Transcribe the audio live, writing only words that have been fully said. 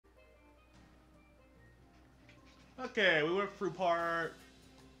Okay, we went through part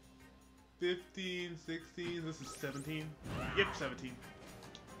 15, 16, this is 17. Yep, 17.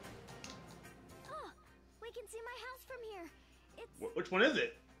 Oh, we can see my house from here. It's... Which one is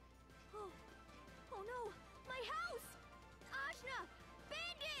it? Oh, oh no, my house! Ajna,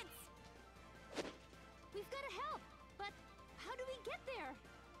 bandits! We've got to help, but how do we get there?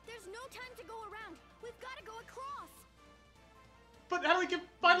 There's no time to go around. We've got to go across. But how do we get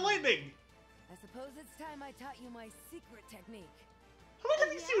find lightning? I suppose it's time I taught you my secret technique. How many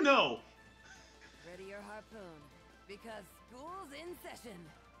techniques do you know? Ready your harpoon, because school's in session.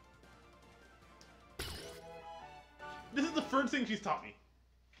 This is the first thing she's taught me.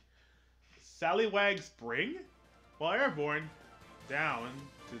 Sallywag spring? While airborne, down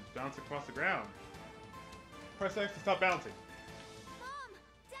to bounce across the ground. Press X to stop bouncing. Mom!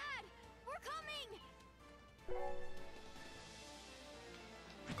 Dad! We're coming!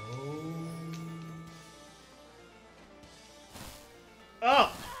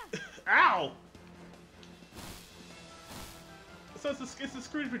 Oh! Ow! So it's the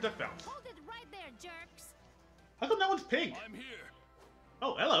Scrooge duck bounce. Hold it right there, jerks! How come that one's pink? I'm here.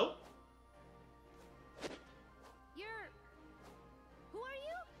 Oh, hello. You're... Who are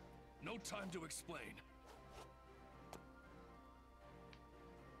you? No time to explain.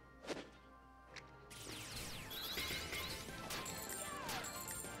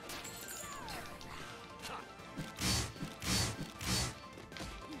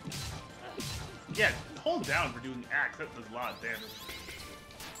 Yeah, hold down for doing axe. That does a lot of damage.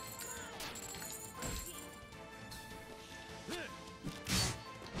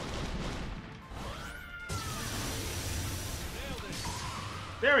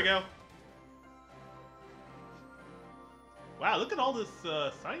 There we go. Wow, look at all this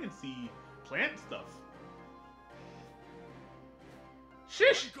science-y plant stuff.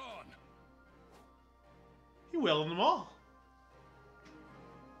 Shish! I'm gone. You wielded them all.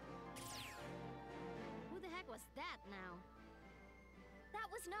 Who the heck was that now? That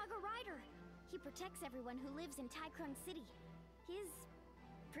was Naga Rider. He protects everyone who lives in Tykrung City. He's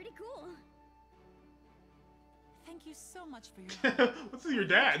pretty cool. Thank you so much for your help. What's with your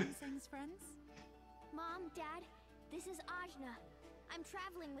dad? Ginseng's friends? Mom, Dad, this is Ajna. I'm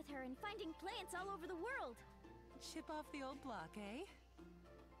traveling with her and finding plants all over the world. Chip off the old block, eh?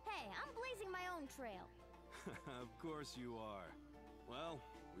 Hey, I'm blazing my own trail. Of course you are. Well,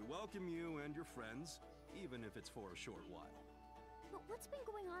 we welcome you and your friends, even if it's for a short while. But what's been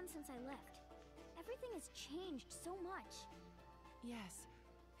going on since I left? Everything has changed so much. Yes.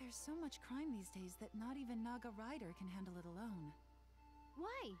 There's so much crime these days that not even Naga Rider can handle it alone.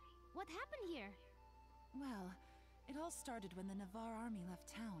 Why? What happened here? Well, it all started when the Navarre army left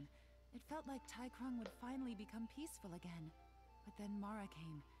town. It felt like Tykrung would finally become peaceful again. But then Mara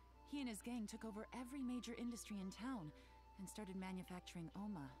came. He and his gang took over every major industry in town and started manufacturing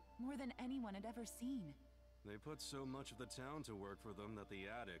Oma, more than anyone had ever seen. They put so much of the town to work for them that the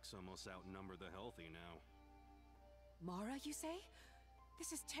addicts almost outnumber the healthy now. Mara, you say?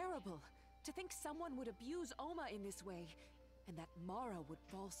 This is terrible. To think someone would abuse Oma in this way, and that Mara would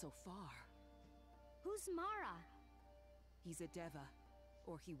fall so far. Who's Mara? He's a Deva,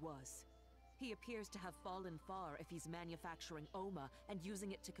 or he was. He appears to have fallen far if he's manufacturing Oma and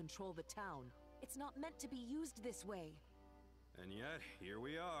using it to control the town. It's not meant to be used this way. And yet, here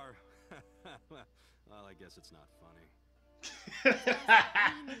we are. Well, I guess it's not funny.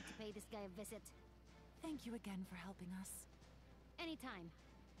 We need to pay this guy a visit. Thank you again for helping us. Anytime.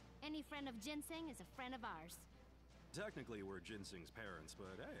 Any friend of Ginseng is a friend of ours. Technically, we're Ginseng's parents,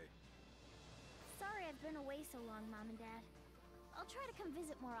 but hey. Sorry I've been away so long, Mom and Dad. I'll try to come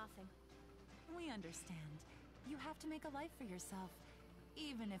visit more often. We understand. You have to make a life for yourself,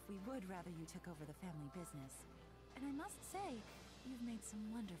 even if we would rather you took over the family business. And I must say, you've made some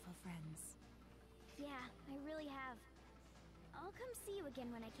wonderful friends. Yeah, I really have. I'll come see you again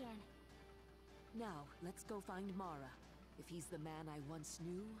when I can. Now, let's go find Mara. If he's the man I once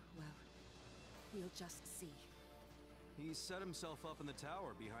knew, well, we'll just see. He set himself up in the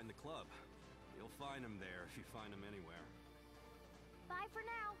tower behind the club. You'll find him there if you find him anywhere. Bye for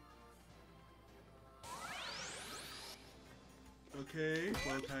now. Okay,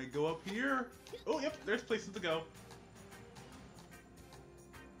 well, can I go up here? Oh, yep, there's places to go.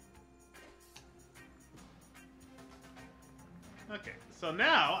 Okay, so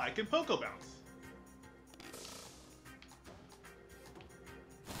now I can Poco Bounce.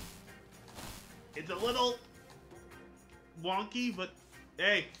 It's a little wonky, but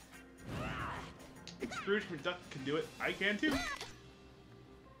hey, Scrooge McDuck can do it. I can too.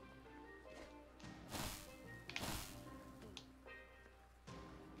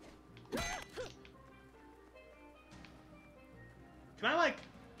 Can I, like...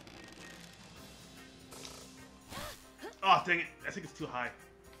 Oh, dang it. I think it's too high.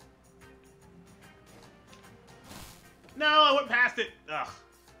 No, I went past it. Ugh.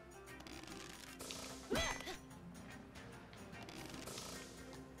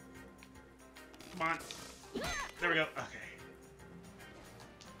 Come on. There we go. Okay.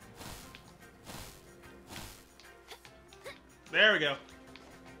 There we go.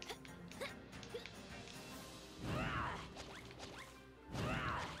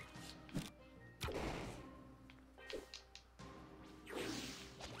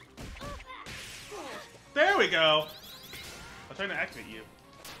 There we go. I'm trying to activate you.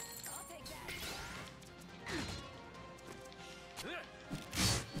 I'll take that.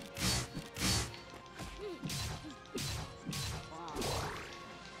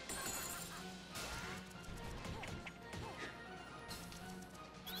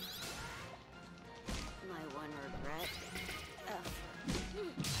 My one regret.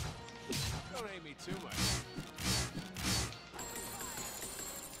 Don't hate me too much.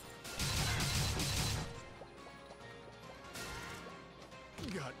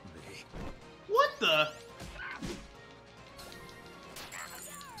 Got me. What the?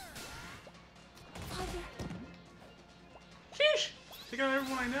 Sheesh! Take out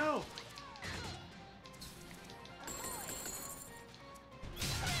everyone I know.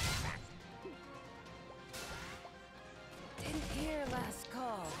 Didn't hear last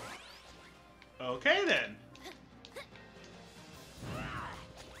call. Okay then.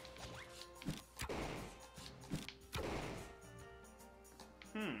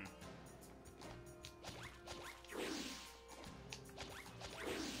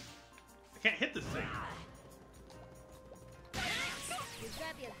 I can't hit this thing. You've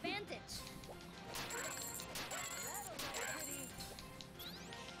got the advantage.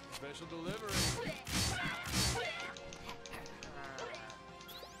 Special delivery.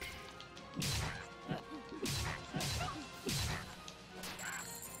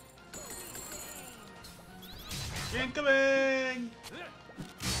 Incoming!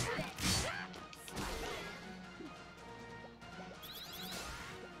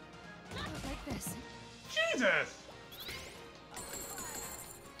 Not like this. Jesus!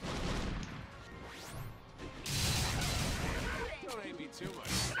 Don't hate me too much.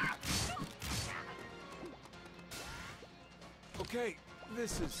 Okay,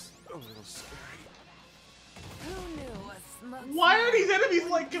 this is a little scary. Who knew a smug Why are smile these enemies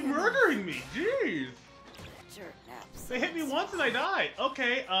would like kill? murdering me? Jeez! Jerk naps. They hit me once and I die.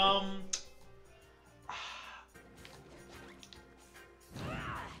 Okay,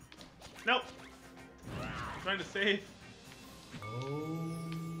 Nope. I'm trying to save.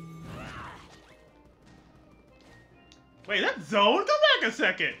 Wait, that's Zone? Go back a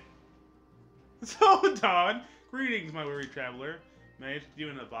second! So, Dawn, greetings, my weary traveler. Managed you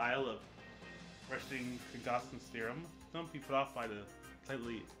in a vial of rushing congossum serum. Don't be put off by the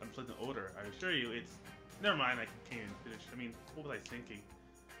slightly unpleasant odor. I assure you, it's... Never mind, I can't even finish. I mean, what was I thinking?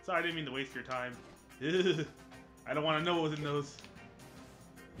 Sorry, I didn't mean to waste your time. Ugh. I don't want to know what was in those.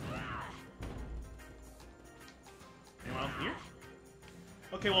 Anyone else here?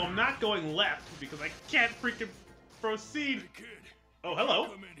 Okay, well, I'm not going left because I can't freaking proceed. Hey, kid. Oh, hello.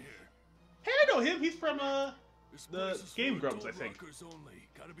 Come in here. Hey, I know him. He's from, This the place is Game for Grumps, I adult think. rockers only.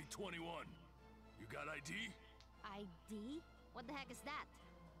 Gotta be 21. You got ID? ID? What the heck is that?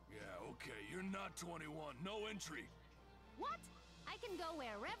 Yeah, okay. You're not 21. No entry. What? I can go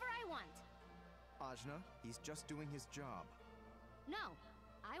wherever I want. Ajna, he's just doing his job. No,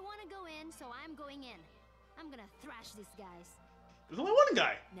 I want to go in, so I'm going in. I'm gonna thrash these guys. There's only one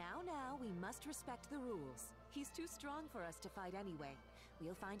guy. Now, we must respect the rules. He's too strong for us to fight anyway.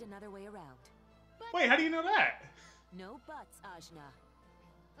 We'll find another way around. Wait, how do you know that? No buts, Ajna.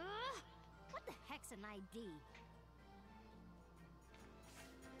 Ugh! What the heck's an ID?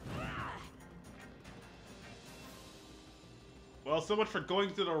 Well, so much for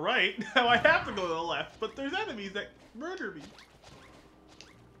going to the right. Now I have to go to the left, but there's enemies that murder me.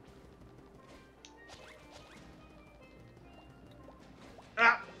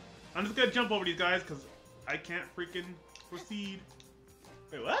 Ah! I'm just gonna jump over these guys because I can't freaking proceed.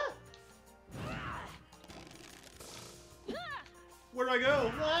 Wait, what? Where do I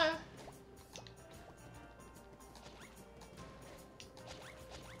go? Ah!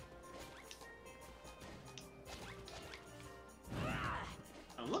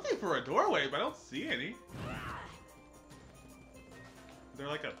 I'm looking for a doorway, but I don't see any. Is there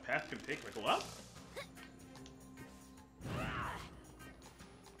like a path I can take? Like, go up?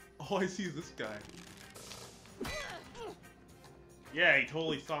 All I see is this guy. Yeah, he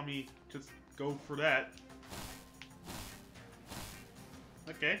totally saw me just go for that.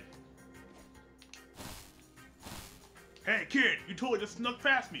 Okay. Hey, kid, you totally just snuck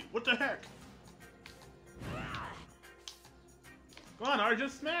past me. What the heck? Come on, Arjun,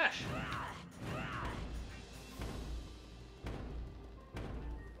 smash!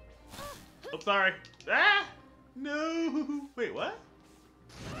 Oh, sorry. Ah! No! Wait, what?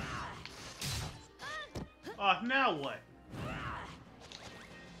 Oh, now what?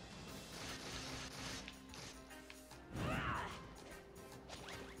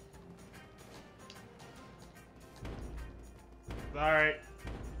 Sorry.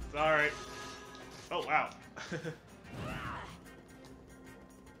 Sorry. Oh, wow.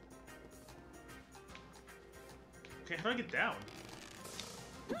 Okay, how do I get down?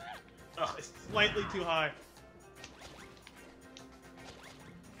 Oh, it's slightly too high.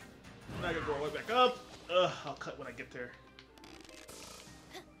 Now I gotta go all the way back up. Ugh, I'll cut when I get there.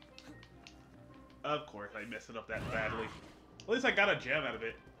 Of course, I messed it up that badly. At least I got a gem out of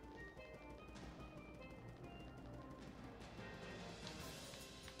it.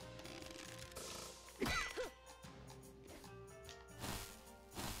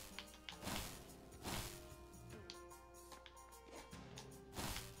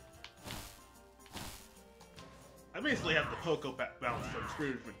 I basically have the Poco bounce from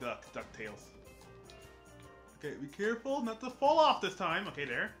Scrooge McDuck, DuckTales. Okay, be careful not to fall off this time. Okay,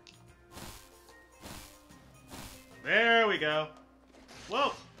 there. There we go.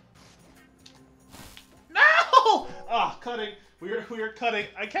 Whoa! No! Oh, cutting. We were cutting.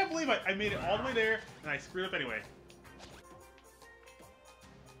 I can't believe I made it all the way there and I screwed up anyway.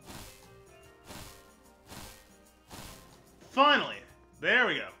 Finally! There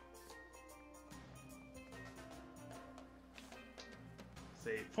we go.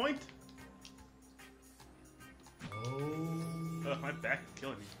 Save point. Oh, my back is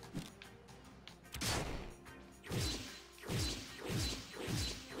killing me.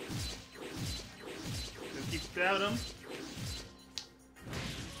 Just keep stabbing him.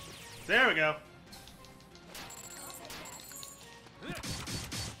 There we go.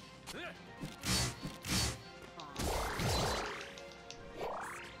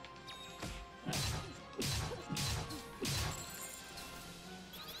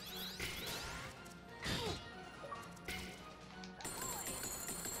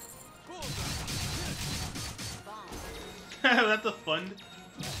 That's a fun.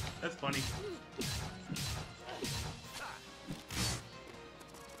 That's funny.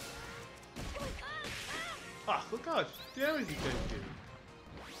 Ah, look how much damage you guys do.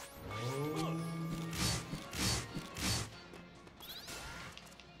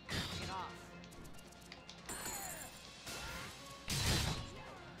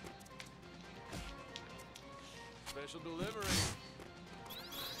 Special delivery.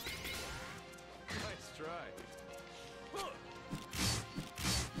 Nice try.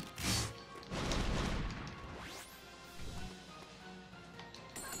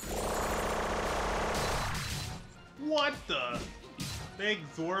 What the? They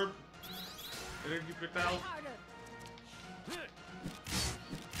absorb energy projectiles?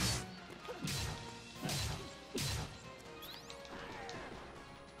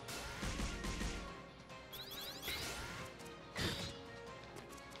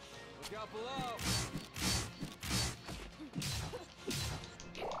 Look out below.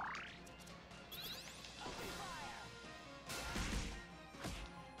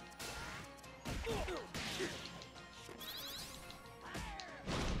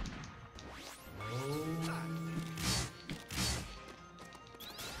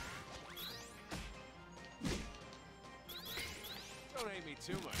 Don't hate me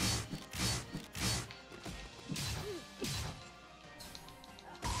too much.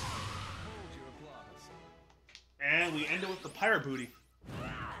 Hold your applause. And we end it with the pirate booty.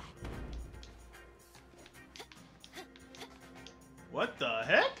 What the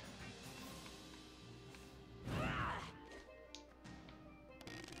heck?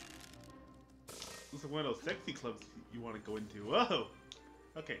 This is one of those sexy clubs you want to go into. Whoa.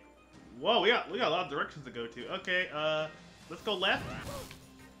 Okay. Whoa, we got a lot of directions to go to. Okay, let's go left.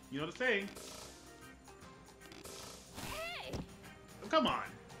 You know the saying. Hey! Oh, come on.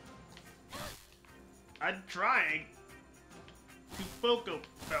 I'm trying to Poco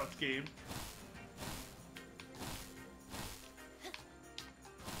bounce game.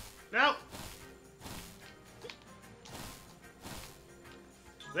 No.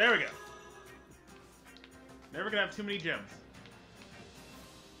 There we go. Never gonna have too many gems.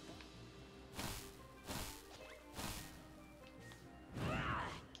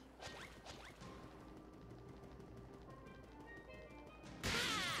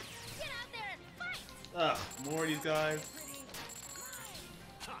 Get out there and fight! Ugh, more of these guys.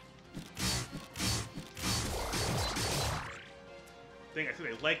 Dang, I said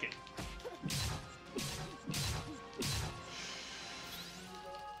I like it.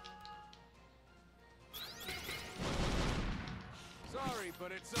 Sorry,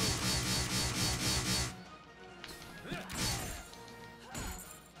 but it's over.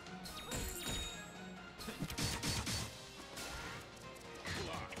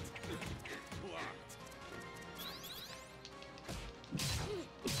 Blocked. Blocked.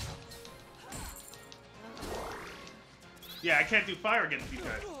 Yeah, I can't do fire against these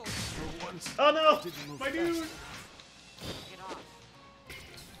guys. For once, Oh no! didn't move My fast. dude! Get off.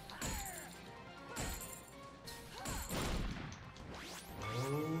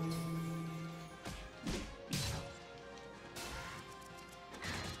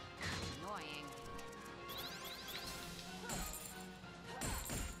 Annoying.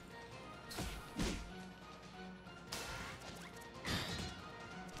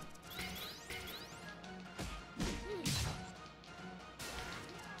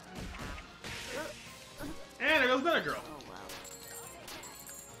 And there goes another girl. Oh well.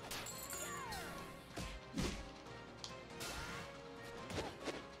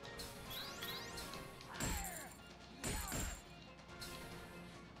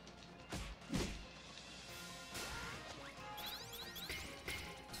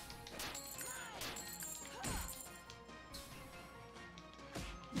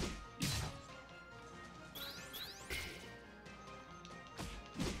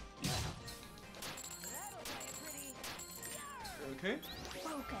 Okay.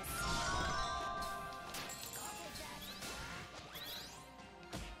 Focus.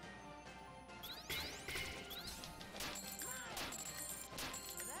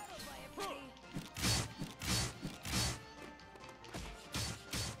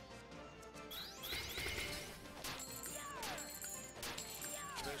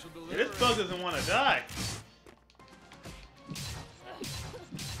 Special Yeah, delivery. this bug doesn't want to die.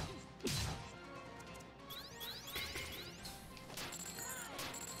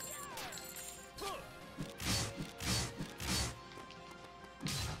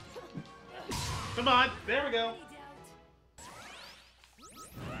 Come on, there we go.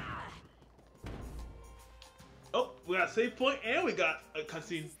 Oh, we got a save point and we got a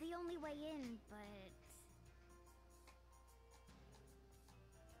cutscene. This is the only way in, but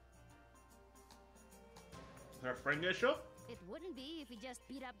Is our friend gonna show up? it wouldn't be if he just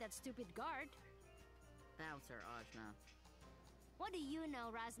beat up that stupid guard. Bouncer, Ajna. What do you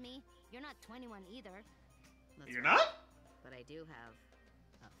know, Razmi? You're not 21 either. That's You're right. not? But I do have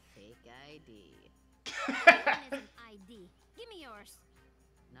a fake ID. Mine is an ID. Give me yours.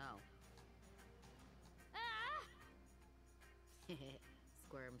 No. Ah!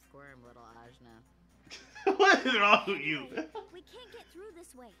 Squirm, squirm, little Ajna. What is wrong with you? Anyway, we can't get through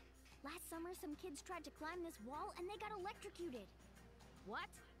this way. Last summer, some kids tried to climb this wall and they got electrocuted. What?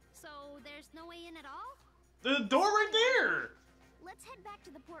 So there's no way in at all? There's a door right there. Let's head back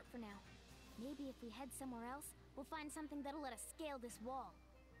to the port for now. Maybe if we head somewhere else, we'll find something that'll let us scale this wall.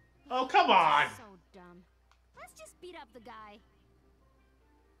 Oh, come on. So dumb. Let's just beat up the guy.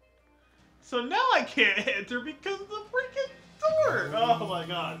 So now I can't enter because of the freaking door. Oh my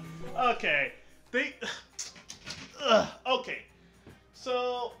god. Okay. They. Okay.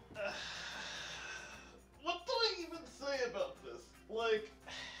 So. What do I even say about this? Like.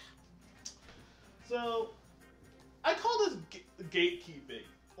 So. I call this gatekeeping.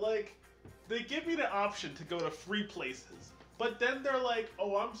 Like, they give me the option to go to free places. But then they're like,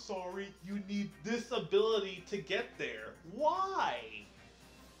 oh, I'm sorry, you need this ability to get there. Why?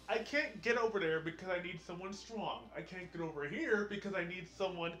 I can't get over there because I need someone strong. I can't get over here because I need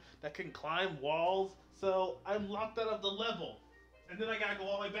someone that can climb walls. So I'm locked out of the level. And then I gotta go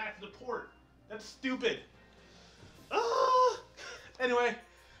all the way back to the port. That's stupid. Anyway,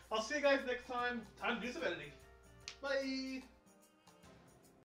 I'll see you guys next time. Time to do some editing. Bye!